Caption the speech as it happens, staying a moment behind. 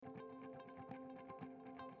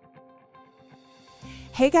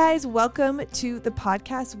Hey guys, welcome to the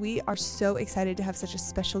podcast. We are so excited to have such a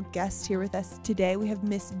special guest here with us today. We have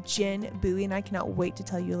Miss Jen Bowie, and I cannot wait to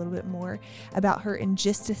tell you a little bit more about her in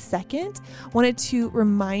just a second. Wanted to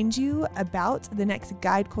remind you about the next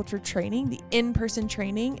Guide Culture training, the in-person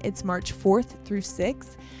training. It's March 4th through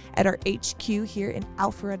 6th at our HQ here in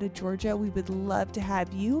Alpharetta, Georgia. We would love to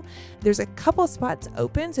have you. There's a couple spots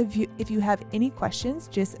open, so if you have any questions,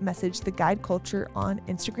 just message the Guide Culture on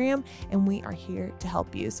Instagram, and we are here to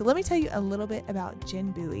help you. So let me tell you a little bit about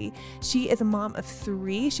Jen Bowie. She is a mom of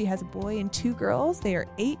 3. She has a boy and 2 girls. They are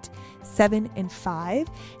 8, 7, and 5.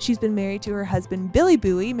 She's been married to her husband, Billy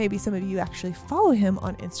Bowie. Maybe some of you actually follow him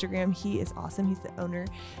on Instagram. He is awesome. He's the owner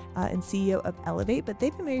and CEO of Elevate, but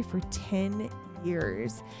they've been married for 10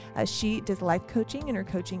 years. She does life coaching, and her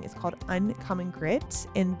coaching is called Uncommon Grit,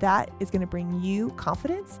 and that is going to bring you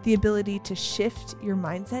confidence, the ability to shift your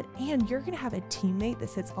mindset, and you're going to have a teammate that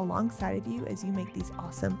sits alongside of you as you make these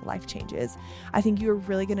awesome life changes. I think you are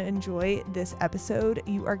really going to enjoy this episode.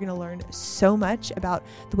 You are going to learn so much about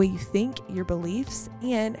the way you think, your beliefs,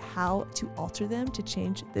 and how to alter them to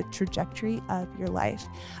change the trajectory of your life.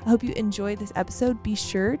 I hope you enjoyed this episode. Be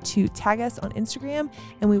sure to tag us on Instagram,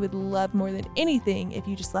 and we would love more than anything if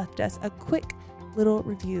you just left us a quick little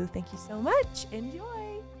review. Thank you so much.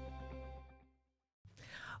 Enjoy.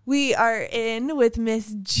 We are in with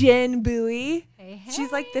Miss Jen Bowie. Hey. She's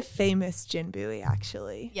like the famous Jen Bowie,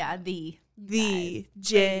 actually. Yeah, the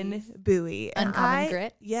Jen Bowie. And Uncommon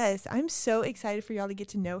Grit. Yes, I'm so excited for y'all to get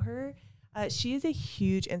to know her. She is a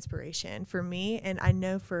huge inspiration for me, and I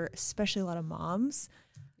know for especially a lot of moms,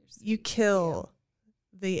 you kill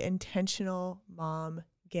the intentional mom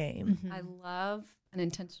game. Mm-hmm. I love an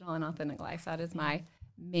intentional and authentic life. That is my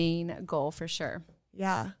main goal for sure.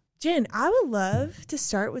 Yeah. Jen, I would love to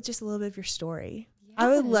start with just a little bit of your story. Yes. I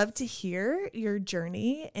would love to hear your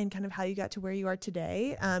journey and kind of how you got to where you are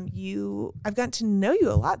today. I've gotten to know you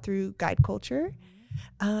a lot through Guide Culture.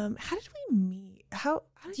 How did we meet? Do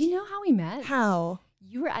you know how we met? How?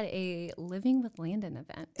 You were at a Living with Landon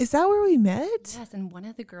event. Is that where we met? Yes, and one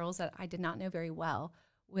of the girls that I did not know very well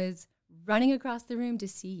was running across the room to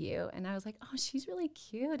see you, and I was like, oh, she's really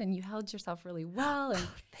cute, and you held yourself really well, and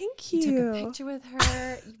thank you. Took a picture with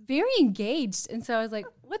her, very engaged, and so I was like,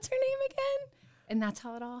 what's her name again? And that's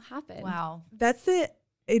how it all happened. Wow. That's an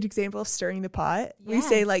example of stirring the pot. Yes, we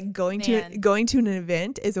say like going to an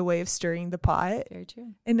event is a way of stirring the pot. Very true.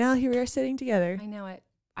 And now here we are sitting together. I know it.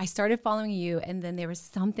 I started following you, and then there was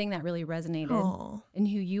something that really resonated in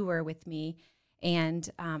who you were with me. And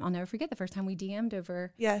I'll never forget the first time we DM'd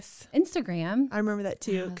over Instagram. I remember that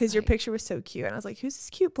too, because your picture was so cute. And I was like, who's this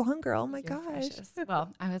cute blonde girl? Oh my gosh. Precious.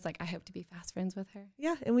 Well, I was like, I hope to be fast friends with her.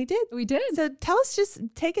 Yeah, and we did. We did. So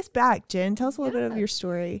take us back, Jen. Tell us a little bit of your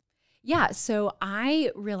story. Yeah, so I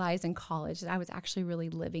realized in college that I was actually really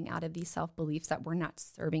living out of these self-beliefs that were not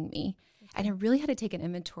serving me. Okay. And I really had to take an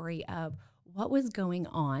inventory of what was going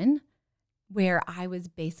on where I was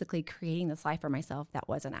basically creating this life for myself that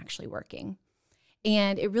wasn't actually working.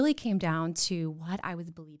 And it really came down to what I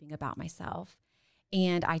was believing about myself.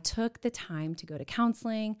 And I took the time to go to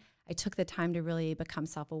counseling. I took the time to really become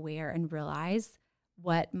self-aware and realize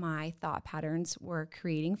what my thought patterns were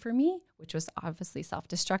creating for me, which was obviously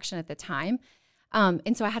self-destruction at the time.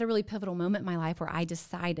 And so I had a really pivotal moment in my life where I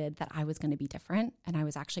decided that I was going to be different and I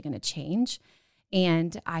was actually going to change.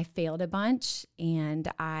 And I failed a bunch, and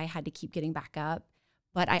I had to keep getting back up.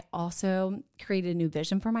 But I also created a new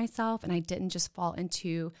vision for myself, and I didn't just fall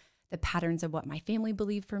into the patterns of what my family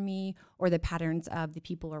believed for me or the patterns of the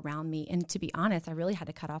people around me. And to be honest, I really had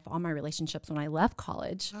to cut off all my relationships when I left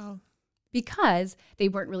college because they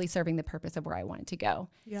weren't really serving the purpose of where I wanted to go.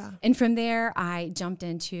 Yeah. And from there, I jumped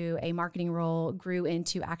into a marketing role, grew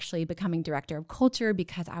into actually becoming director of culture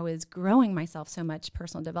because I was growing myself so much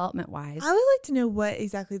personal development-wise. I would like to know what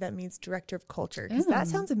exactly that means, director of culture, because that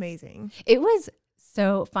sounds amazing. It was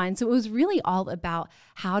so fun. So it was really all about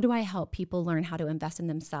how do I help people learn how to invest in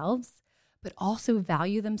themselves, but also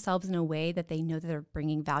value themselves in a way that they know that they're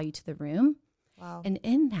bringing value to the room. Wow. And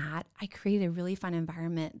in that, I created a really fun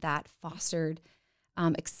environment that fostered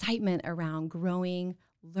excitement around growing,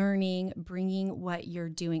 learning, bringing what you're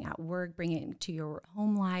doing at work, bringing it to your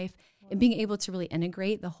home life, and being able to really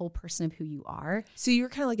integrate the whole person of who you are. So you were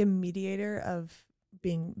kind of like a mediator of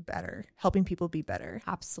being better, helping people be better.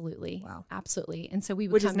 Absolutely. Wow. Absolutely. And so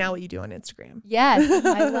which is now what you do on Instagram. Yes.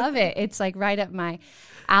 I love it. It's like right up my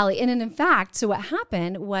alley. And in fact, so what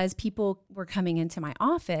happened was people were coming into my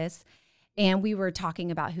office and we were talking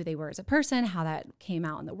about who they were as a person, how that came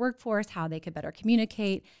out in the workforce, how they could better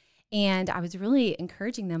communicate. And I was really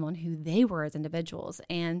encouraging them on who they were as individuals.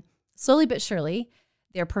 And slowly but surely,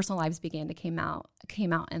 their personal lives began to came out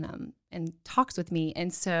and talks with me.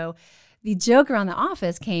 And so the joke around the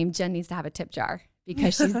office came, Jen needs to have a tip jar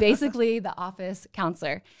because she's basically the office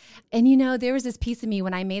counselor. And, you know, there was this piece of me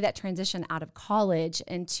when I made that transition out of college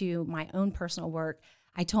into my own personal work.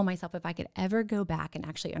 I told myself if I could ever go back and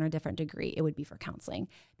actually earn a different degree, it would be for counseling,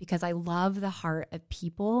 because I love the heart of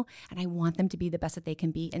people and I want them to be the best that they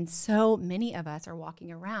can be. And so many of us are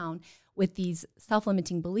walking around with these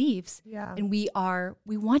self-limiting beliefs, and we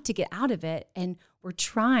want to get out of it, and we're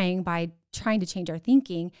trying to change our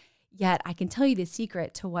thinking. Yet I can tell you the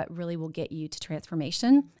secret to what really will get you to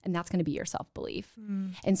transformation, and that's going to be your self-belief.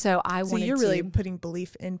 And so you're really putting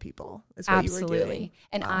belief in people is what absolutely. You were doing.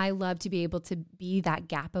 And I love to be able to be that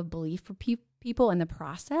gap of belief for people in the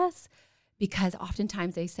process, because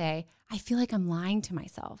oftentimes they say, I feel like I'm lying to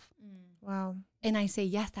myself. Wow. And I say,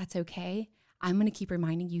 yes, that's okay. I'm going to keep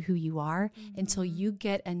reminding you who you are until you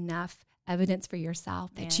get enough evidence for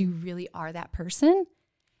yourself that you really are that person.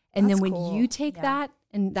 And That's then when cool. you take that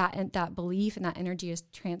and that belief and that energy is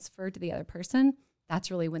transferred to the other person,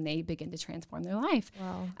 that's really when they begin to transform their life.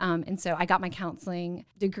 Wow. And so I got my counseling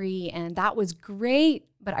degree, and that was great.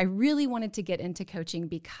 But I really wanted to get into coaching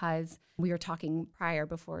because we were talking prior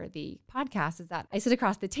before the podcast is that I sit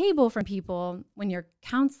across the table from people when you're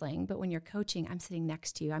counseling, but when you're coaching, I'm sitting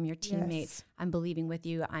next to you. I'm your teammate. Yes. I'm believing with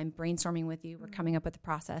you. I'm brainstorming with you. We're coming up with the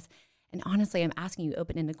process. And honestly, I'm asking you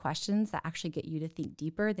open-ended questions that actually get you to think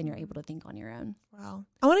deeper than you're able to think on your own. Wow.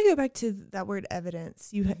 I want to go back to that word evidence.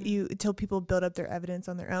 You tell people build up their evidence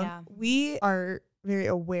on their own. Yeah. We are very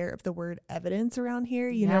aware of the word evidence around here.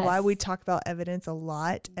 You know why we talk about evidence a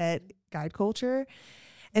lot at Guide Culture.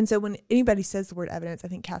 And so when anybody says the word evidence, I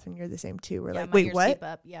think, Catherine, you're the same too. We're like, wait, what?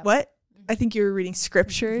 What? I think you were reading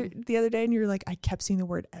scripture the other day and you were like, I kept seeing the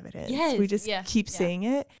word evidence. Yes, we just keep saying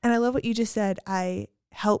it. And I love what you just said. I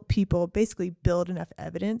help people basically build enough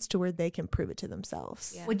evidence to where they can prove it to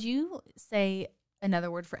themselves. Yeah. Would you say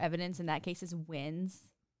another word for evidence in that case is wins?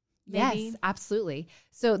 Maybe? Yes, absolutely.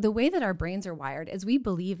 So the way that our brains are wired is we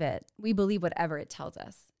believe it. We believe whatever it tells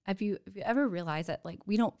us. If you ever realize that, like,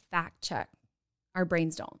 we don't fact check, our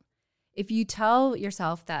brains don't. If you tell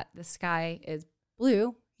yourself that the sky is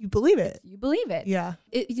blue, you believe it. You believe it. Yeah.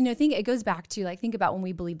 It goes back to, like, think about when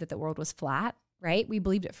we believed that the world was flat, right? We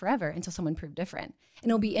believed it forever until someone proved different. And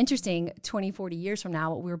it'll be interesting 20, 40 years from now,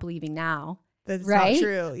 what we're believing now. That's right? not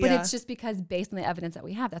true. But it's just because based on the evidence that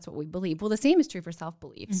we have, that's what we believe. Well, the same is true for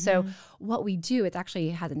self-belief. So what we do, it actually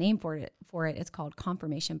has a name for it. It's called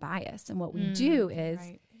confirmation bias. And what we do is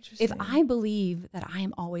if I believe that I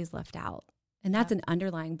am always left out, and that's an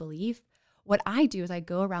underlying belief, what I do is I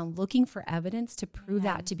go around looking for evidence to prove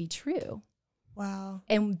that to be true. Wow.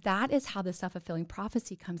 And that is how the self-fulfilling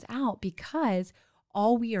prophecy comes out, because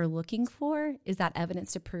all we are looking for is that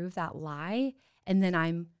evidence to prove that lie. And then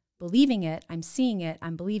I'm believing it, I'm seeing it,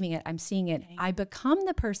 I'm believing it, I'm seeing it. Dang. I become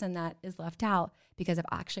the person that is left out because I've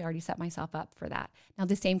actually already set myself up for that. Now,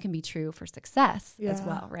 the same can be true for success as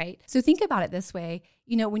well, right? So think about it this way.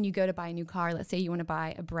 You know, when you go to buy a new car, let's say you want to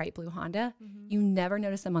buy a bright blue Honda, you never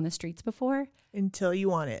notice them on the streets before. Until you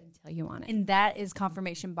want it. And that is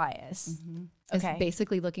confirmation bias. Okay. It's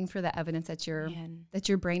basically looking for the evidence that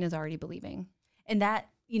your brain is already believing. And that,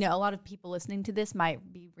 you know, a lot of people listening to this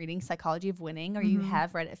might be reading Psychology of Winning, or you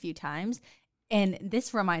have read it a few times. And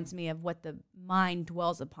this reminds me of what the mind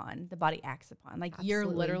dwells upon, the body acts upon. Like you're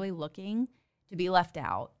literally looking to be left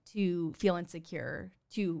out, to feel insecure,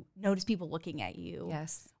 to notice people looking at you.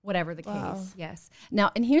 Yes. Whatever the case. Yes.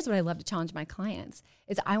 Now, and here's what I love to challenge my clients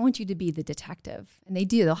is I want you to be the detective. And they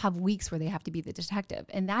do. They'll have weeks where they have to be the detective.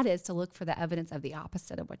 And that is to look for the evidence of the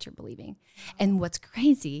opposite of what you're believing. And what's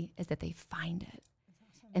crazy is that they find it.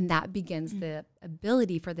 And that begins the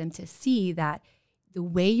ability for them to see that the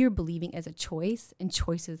way you're believing is a choice, and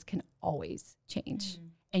choices can always change.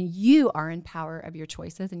 And you are in power of your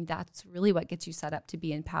choices. And that's really what gets you set up to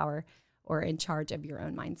be in power or in charge of your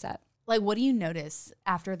own mindset. Like, what do you notice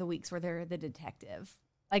after the weeks where they're the detective?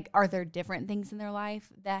 Like, are there different things in their life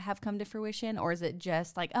that have come to fruition? Or is it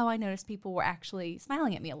just like, oh, I noticed people were actually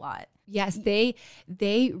smiling at me a lot? Yes, they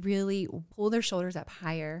really pull their shoulders up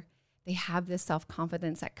higher. They have this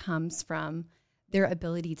self-confidence that comes from their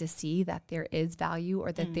ability to see that there is value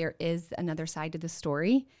or that there is another side to the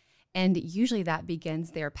story. And usually that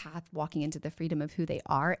begins their path walking into the freedom of who they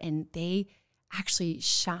are, and they actually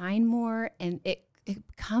shine more, and it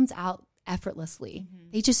comes out effortlessly.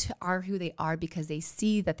 They just are who they are because they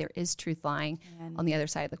see that there is truth lying on the other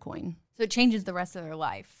side of the coin. So it changes the rest of their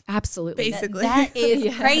life. Absolutely. Basically. That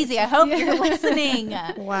is crazy. I hope you're listening.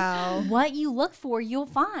 Wow. What you look for, you'll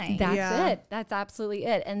find. That's it. That's absolutely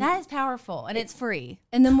it. And that is powerful, and it's free.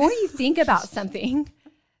 And the more you think about something,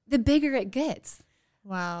 the bigger it gets.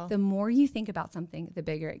 Wow. The more you think about something, the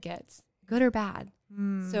bigger it gets, good or bad.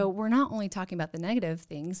 So we're not only talking about the negative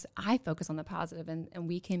things. I focus on the positive, and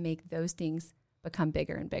we can make those things become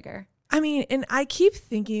bigger and bigger. I mean, and I keep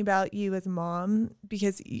thinking about you as a mom,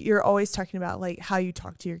 because you're always talking about like how you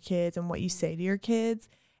talk to your kids and what you say to your kids.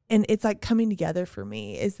 And it's like coming together for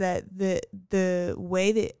me is that the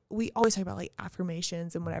way that we always talk about like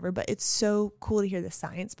affirmations and whatever, but it's so cool to hear the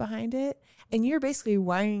science behind it. And you're basically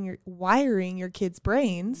wiring your kids'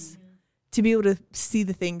 brains to be able to see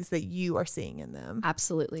the things that you are seeing in them.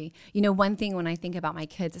 Absolutely. You know, one thing when I think about my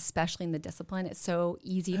kids, especially in the discipline, it's so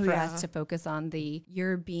easy for us to focus on the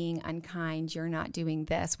you're being unkind, you're not doing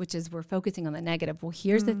this, which is we're focusing on the negative. Well,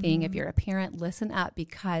 here's the thing. If you're a parent, listen up,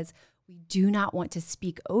 because we do not want to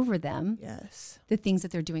speak over them the things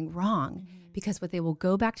that they're doing wrong, because what they will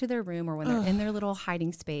go back to their room or when they're in their little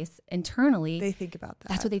hiding space internally, they think about that.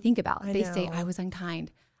 That's what they think about. They say, I was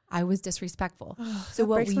unkind. I was disrespectful. So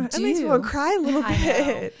what we do, it makes me want to cry a little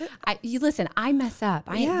bit. You listen, I mess up.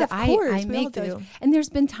 Of course, I make those. And there's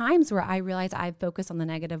been times where I realize I've focused on the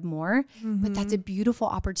negative more, but that's a beautiful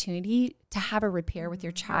opportunity to have a repair with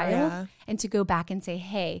your child and to go back and say,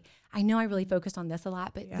 hey, I know I really focused on this a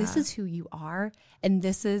lot, but this is who you are. And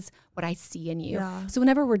this is what I see in you. So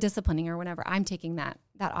whenever we're disciplining or whenever I'm taking that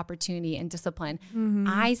opportunity and discipline,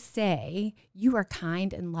 I say, you are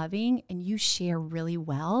kind and loving and you share really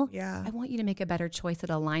well. I want you to make a better choice that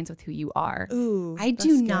aligns with who you are. I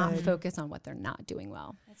do not focus on what they're not doing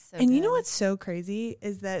well. So and good. You know what's so crazy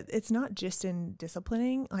is that it's not just in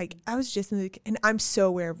disciplining. Like I was just and I'm so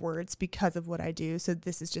aware of words because of what I do. So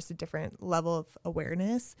this is just a different level of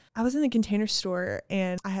awareness. I was in the Container Store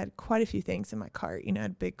and I had quite a few things in my cart. You know, a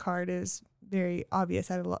big cart is very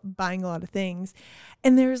obvious. I had buying a lot of things.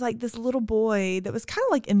 And there was like this little boy that was kind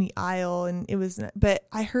of like in the aisle, and it was, but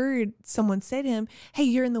I heard someone say to him, hey,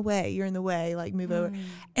 you're in the way, like move over.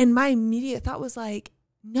 And my immediate thought was like,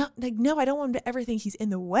 no, I don't want him to ever think he's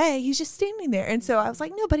in the way. He's just standing there. And so I was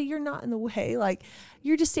like, no, buddy, you're not in the way. Like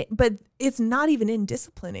you're just, but it's not even in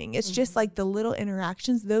disciplining. It's just like the little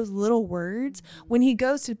interactions, those little words. When he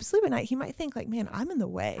goes to sleep at night, he might think like, man, I'm in the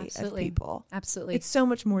way of people. Absolutely. It's so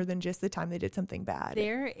much more than just the time they did something bad.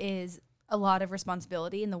 There is a lot of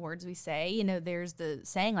responsibility in the words we say. You know, there's the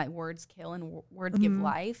saying like words kill and words give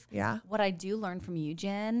life. Yeah. What I do learn from you,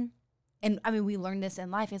 Jen, and I mean, we learn this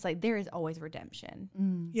in life. It's like there is always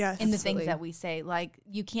redemption. Yes. In the things that we say. Like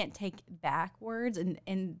you can't take back words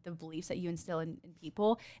and the beliefs that you instill in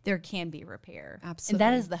people. There can be repair. Absolutely.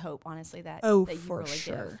 And that is the hope, honestly, that you for really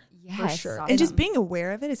sure. give. Yes. For sure. Awesome. And just being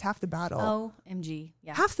aware of it is half the battle. OMG.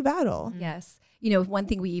 Yeah. Half the battle. Yes. You know, one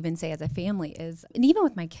thing we even say as a family is, and even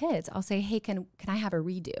with my kids, I'll say, hey, can I have a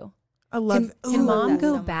redo? I love Can mom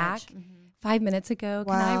go so back 5 minutes ago?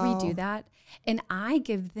 Wow. Can I redo that? And I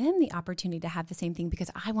give them the opportunity to have the same thing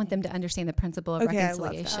because I want them to understand the principle of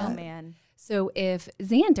reconciliation. Oh, man. So if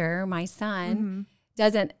Xander, my son,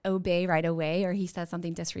 doesn't obey right away or he says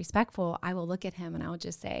something disrespectful, I will look at him and I will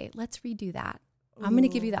just say, let's redo that. I'm going to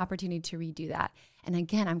give you the opportunity to redo that. And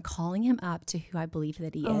again, I'm calling him up to who I believe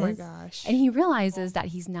that he is. Oh my gosh. And he realizes that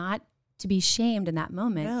he's not to be shamed in that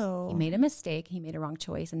moment. No. He made a mistake. He made a wrong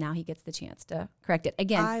choice. And now he gets the chance to correct it.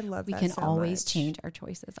 Again, I love we that can so always much. change our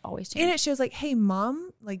choices, always change. And it shows like, hey,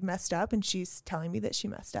 mom like messed up and she's telling me that she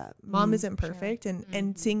messed up. Mom isn't perfect.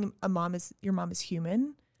 And seeing your mom is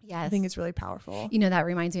human. Yes. I think it's really powerful. You know, that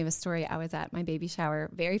reminds me of a story. I was at my baby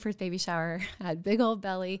shower, very first baby shower, had big old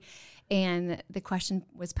belly. And the question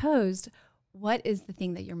was posed, what is the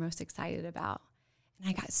thing that you're most excited about? And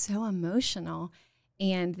I got so emotional.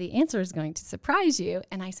 And the answer is going to surprise you.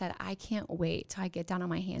 And I said, I can't wait till I get down on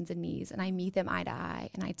my hands and knees and I meet them eye to eye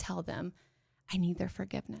and I tell them I need their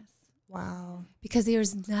forgiveness. Wow. Because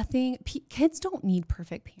there's nothing, kids don't need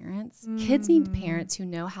perfect parents. Kids need parents who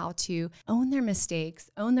know how to own their mistakes,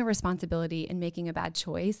 own their responsibility in making a bad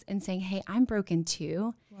choice and saying, hey, I'm broken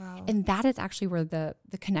too. Wow. And that is actually where the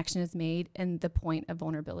connection is made and the point of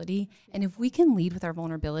vulnerability. And if we can lead with our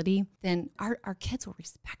vulnerability, then our kids will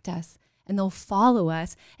respect us and they'll follow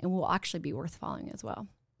us and we'll actually be worth following as well.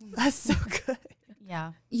 That's so good.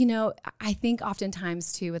 Yeah. You know, I think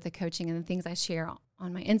oftentimes too with the coaching and the things I share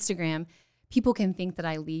on my Instagram, people can think that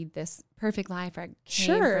I lead this perfect life or I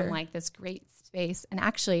came from like this great space. And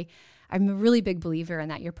actually, I'm a really big believer in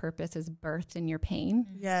that your purpose is birthed in your pain.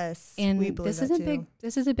 Yes. And we believe this is that a too.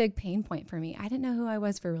 this is a big pain point for me. I didn't know who I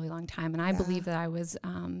was for a really long time. And I believe that I was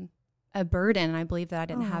a burden. And I believe that I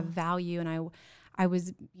didn't have value. And I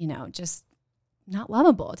was, you know, just not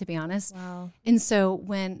lovable, to be honest. Wow. And so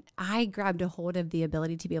when I grabbed a hold of the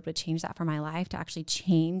ability to be able to change that for my life, to actually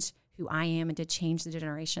change who I am and to change the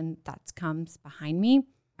generation that comes behind me,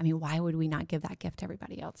 I mean, why would we not give that gift to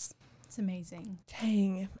everybody else? It's amazing.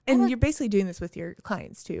 Dang. And you're basically doing this with your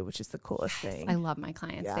clients too, which is the coolest thing. I love my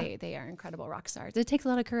clients. Yeah. They are incredible rock stars. It takes a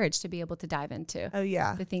lot of courage to be able to dive into Oh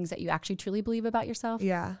yeah. the things that you actually truly believe about yourself.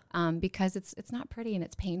 Yeah. Because it's not pretty and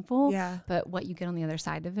it's painful. Yeah. But what you get on the other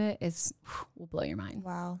side of it is will blow your mind.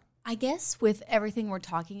 Wow. I guess with everything we're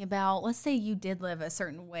talking about, let's say you did live a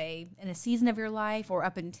certain way in a season of your life or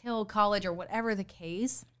up until college or whatever the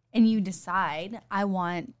case, and you decide, I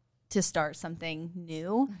want to start something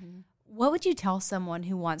new. What would you tell someone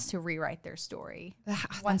who wants to rewrite their story,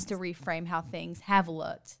 wants to reframe how things have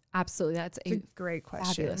looked? Absolutely. That's It's a great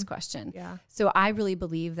question. fabulous question. Yeah. So I really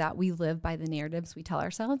believe that we live by the narratives we tell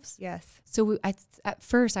ourselves. Yes. So at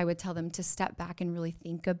first I would tell them to step back and really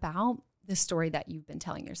think about the story that you've been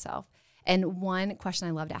telling yourself. And one question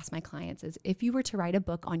I love to ask my clients is, if you were to write a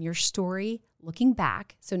book on your story, looking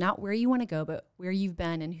back, so not where you want to go, but where you've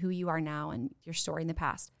been and who you are now and your story in the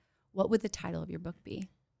past, what would the title of your book be?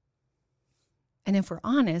 And if we're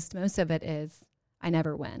honest, most of it is, I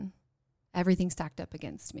never win. Everything's stacked up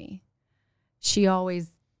against me. She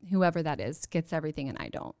always, whoever that is, gets everything and I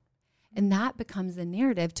don't. And that becomes the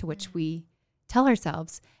narrative to which we tell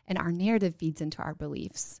ourselves, and our narrative feeds into our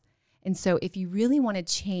beliefs. And so if you really want to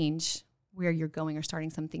change where you're going or starting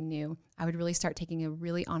something new, I would really start taking a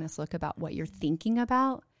really honest look about what you're thinking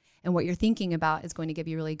about. And what you're thinking about is going to give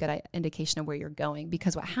you a really good indication of where you're going.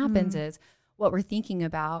 Because what happens is what we're thinking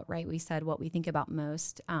about, right? We said what we think about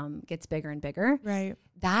most gets bigger and bigger. Right.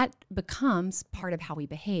 That becomes part of how we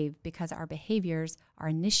behave because our behaviors are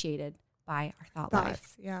initiated by our thought life.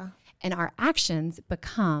 Thoughts. Yeah. And our actions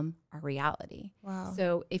become our reality. Wow.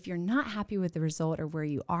 So if you're not happy with the result or where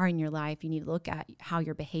you are in your life, you need to look at how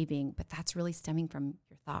you're behaving, but that's really stemming from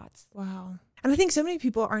your thoughts. Wow. And I think so many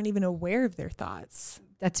people aren't even aware of their thoughts.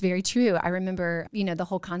 That's very true. I remember, the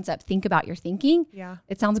whole concept, think about your thinking. Yeah.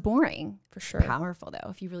 It sounds boring. For sure. Powerful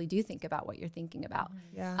though, if you really do think about what you're thinking about.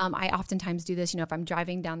 Yeah. I oftentimes do this, if I'm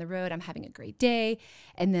driving down the road, I'm having a great day.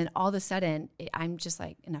 And then all of a sudden I'm just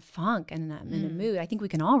like in a funk and I'm in a mood. I think we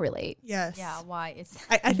can all relate. Yes. Yeah, why? It's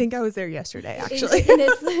I think I was there yesterday, actually. And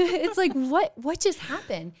it's like, what just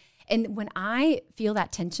happened? And when I feel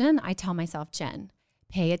that tension, I tell myself, Jen,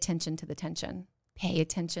 pay attention to the tension. Pay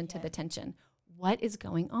attention to the tension. What is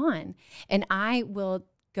going on? And I will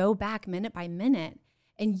go back minute by minute.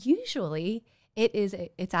 And usually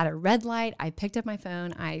it's at a red light. I picked up my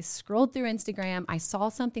phone. I scrolled through Instagram. I saw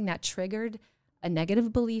something that triggered a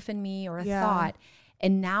negative belief in me or a thought.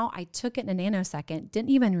 And now I took it in a nanosecond, didn't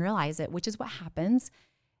even realize it, which is what happens.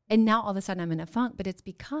 And now all of a sudden I'm in a funk, but it's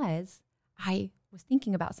because I was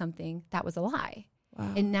thinking about something that was a lie.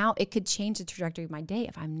 Wow. And now it could change the trajectory of my day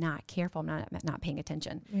if I'm not careful, I'm not paying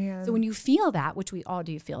attention. Man. So when you feel that, which we all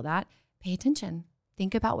do feel that, pay attention.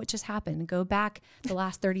 Think about what just happened. Go back the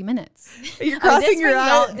last 30 minutes. You're crossing your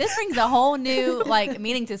eyes. This brings a whole new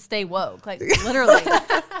meaning to stay woke. Like literally,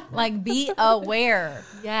 be aware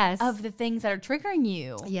Yes. of the things that are triggering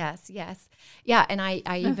you. Yes. Yeah. And I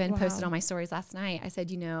even Wow. posted on my stories last night. I said,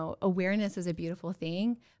 awareness is a beautiful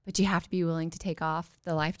thing, but you have to be willing to take off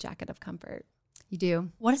the life jacket of comfort. You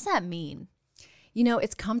do. What does that mean?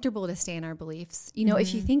 It's comfortable to stay in our beliefs.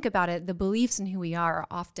 If you think about it, the beliefs in who we are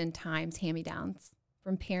oftentimes hand-me-downs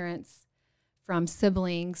from parents, from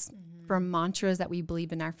siblings, from mantras that we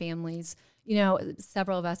believe in our families.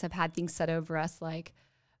 Several of us have had things said over us like,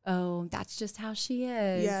 oh, that's just how she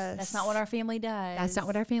is. Yes. That's not what our family does. That's not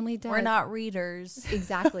what our family does. We're not readers.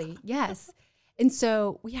 Exactly. Yes. And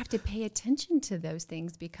so we have to pay attention to those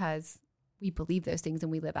things because we believe those things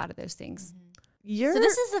and we live out of those things. You're So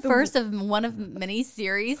this is the first of one of many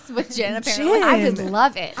series with Jen. Apparently, Jen. I would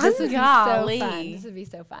love it. This would be so Golly. fun. This would be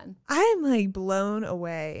so fun. I'm blown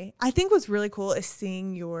away. I think what's really cool is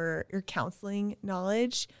seeing your counseling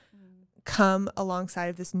knowledge come alongside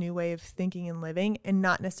of this new way of thinking and living, and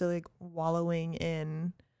not necessarily wallowing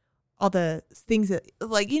in all the things that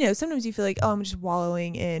sometimes you feel like, oh, I'm just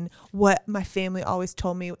wallowing in what my family always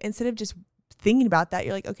told me. Instead of just thinking about that,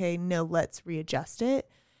 you're like, okay, no, let's readjust it.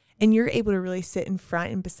 And you're able to really sit in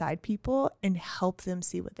front and beside people and help them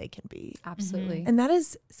see what they can be. Absolutely. And that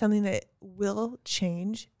is something that will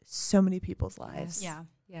change so many people's lives. Yeah.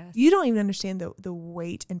 Yes. You don't even understand the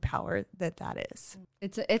weight and power that is.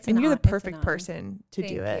 It's And you're the it's an perfect honor. person to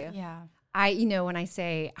Thank do it. you. Yeah. When I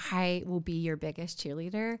say I will be your biggest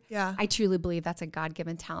cheerleader, Yeah. I truly believe that's a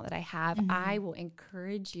God-given talent that I have. I will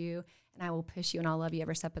encourage you and I will push you and I'll love you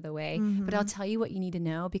every step of the way. But I'll tell you what you need to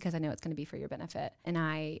know because I know it's going to be for your benefit. And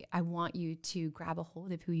I want you to grab a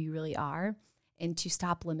hold of who you really are and to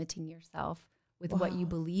stop limiting yourself with what you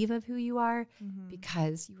believe of who you are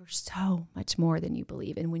because you are so much more than you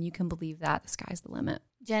believe. And when you can believe that, the sky's the limit.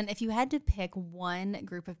 Jen, if you had to pick one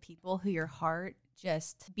group of people who your heart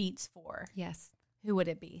just beats for, Yes. who would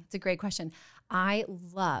it be? It's a great question. I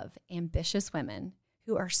love ambitious women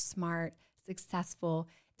who are smart, successful.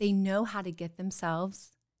 They know how to get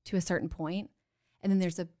themselves to a certain point. And then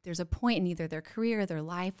there's a point in either their career or their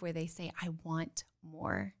life where they say, I want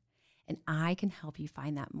more. And I can help you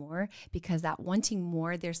find that more, because that wanting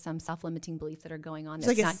more, there's some self-limiting beliefs that are going on. It's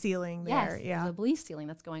like a ceiling there. Yes, Yeah. there's a belief ceiling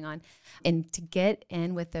that's going on. And to get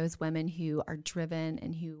in with those women who are driven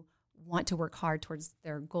and who want to work hard towards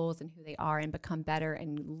their goals and who they are and become better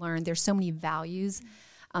and learn. There's so many values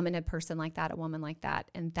in a person like that, a woman like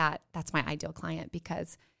that. And that's my ideal client,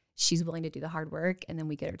 because she's willing to do the hard work, and then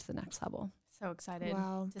we get her to the next level. So excited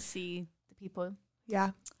to see the people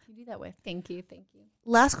Yeah. you do that with. Thank you. Thank you.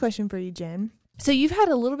 Last question for you, Jen. So you've had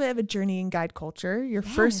a little bit of a journey in guide culture. Your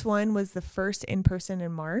first one was the first in-person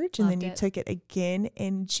in March, and then you took it again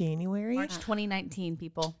in January. March 2019,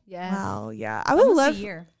 people. Yes. Wow. Yeah. I would Almost love a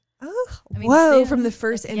year. Oh, I mean, whoa, soon. from the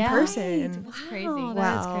first in person. That's crazy. Wow, Wow,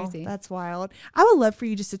 that is crazy. That's wild. I would love for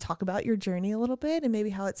you just to talk about your journey a little bit, and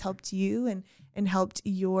maybe how it's helped you and helped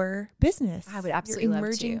your business. I would absolutely your love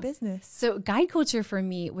emerging to. business. So guide culture for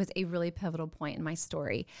me was a really pivotal point in my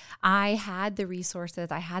story. I had the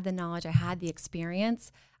resources, I had the knowledge, I had the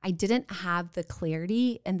experience. I didn't have the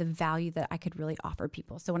clarity and the value that I could really offer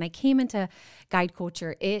people. So when I came into guide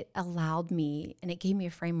culture, it allowed me, and it gave me a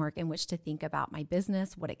framework in which to think about my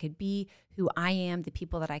business, what it could be, who I am, the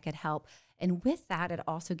people that I could help. And with that, it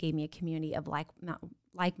also gave me a community of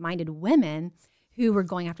like-minded women who were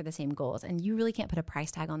going after the same goals. And you really can't put a price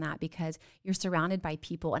tag on that, because you're surrounded by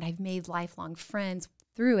people, and I've made lifelong friends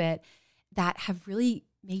through it that have really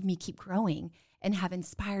made me keep growing and have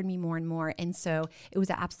inspired me more and more. And so it was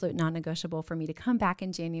an absolute non-negotiable for me to come back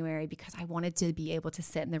in January, because I wanted to be able to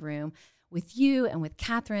sit in the room with you and with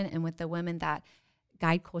Catherine and with the women that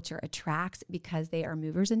guide culture attracts, because they are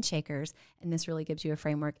movers and shakers. And this really gives you a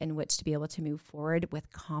framework in which to be able to move forward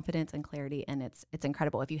with confidence and clarity. And it's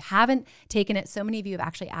incredible. If you haven't taken it, so many of you have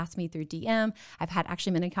actually asked me through DM. I've had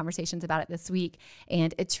actually many conversations about it this week.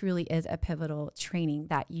 And it truly is a pivotal training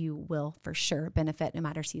that you will for sure benefit no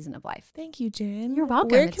matter season of life. Thank you, Jen. You're welcome.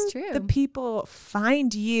 Where It's can true. the people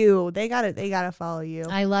find you? They gotta follow you.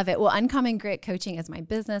 I love it. Well, Uncommon Grit Coaching is my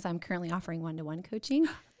business. I'm currently offering one-to-one coaching.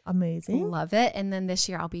 Amazing. Love it. And then this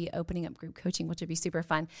year I'll be opening up group coaching, which would be super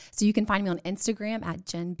fun. So you can find me on Instagram at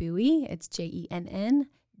Jen Bowie. It's JENNBOUGHEY,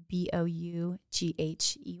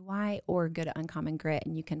 or go to Uncommon Grit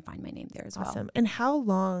and you can find my name there as well. Awesome. And how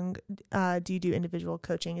long do you do individual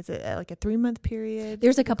coaching? Is it like a 3-month period?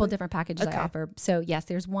 There's a couple different packages Okay. I offer. So yes,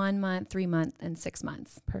 there's 1 month, 3 month, and 6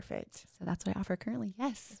 months. Perfect. So that's what I offer currently.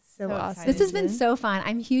 Yes. So So awesome. excited. This has been Jen. so fun.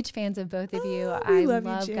 I'm huge fans of both of you. Oh, I we love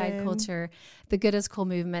love you, guide Jen. culture, the Good is Cool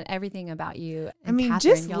movement, everything about you. I And mean,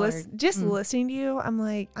 Catherine, just y'all are- listening to you, I'm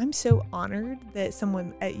like, I'm so honored that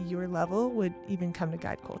someone at your level would even come to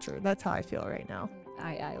guide culture. That's how I feel right now.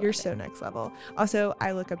 I love You're it. so next level. Also,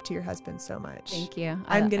 I look up to your husband so much. Thank you.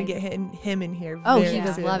 I'm gonna get him in here. Oh, very he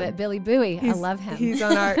would soon. love it. Billy Bowie. I love him. He's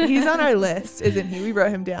on our list, isn't he? We wrote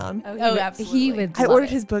him down. Oh, absolutely. He would. I love ordered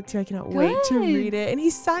it. his book too. I cannot wait to Good. read it. And he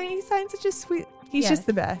signed such a sweet. He's Yes. just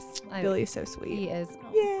the best. I- Billy is so sweet. He is.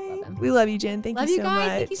 Yay! Love him. We love you, Jen. Thank Love you you so guys.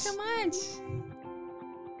 much. Thank you so much.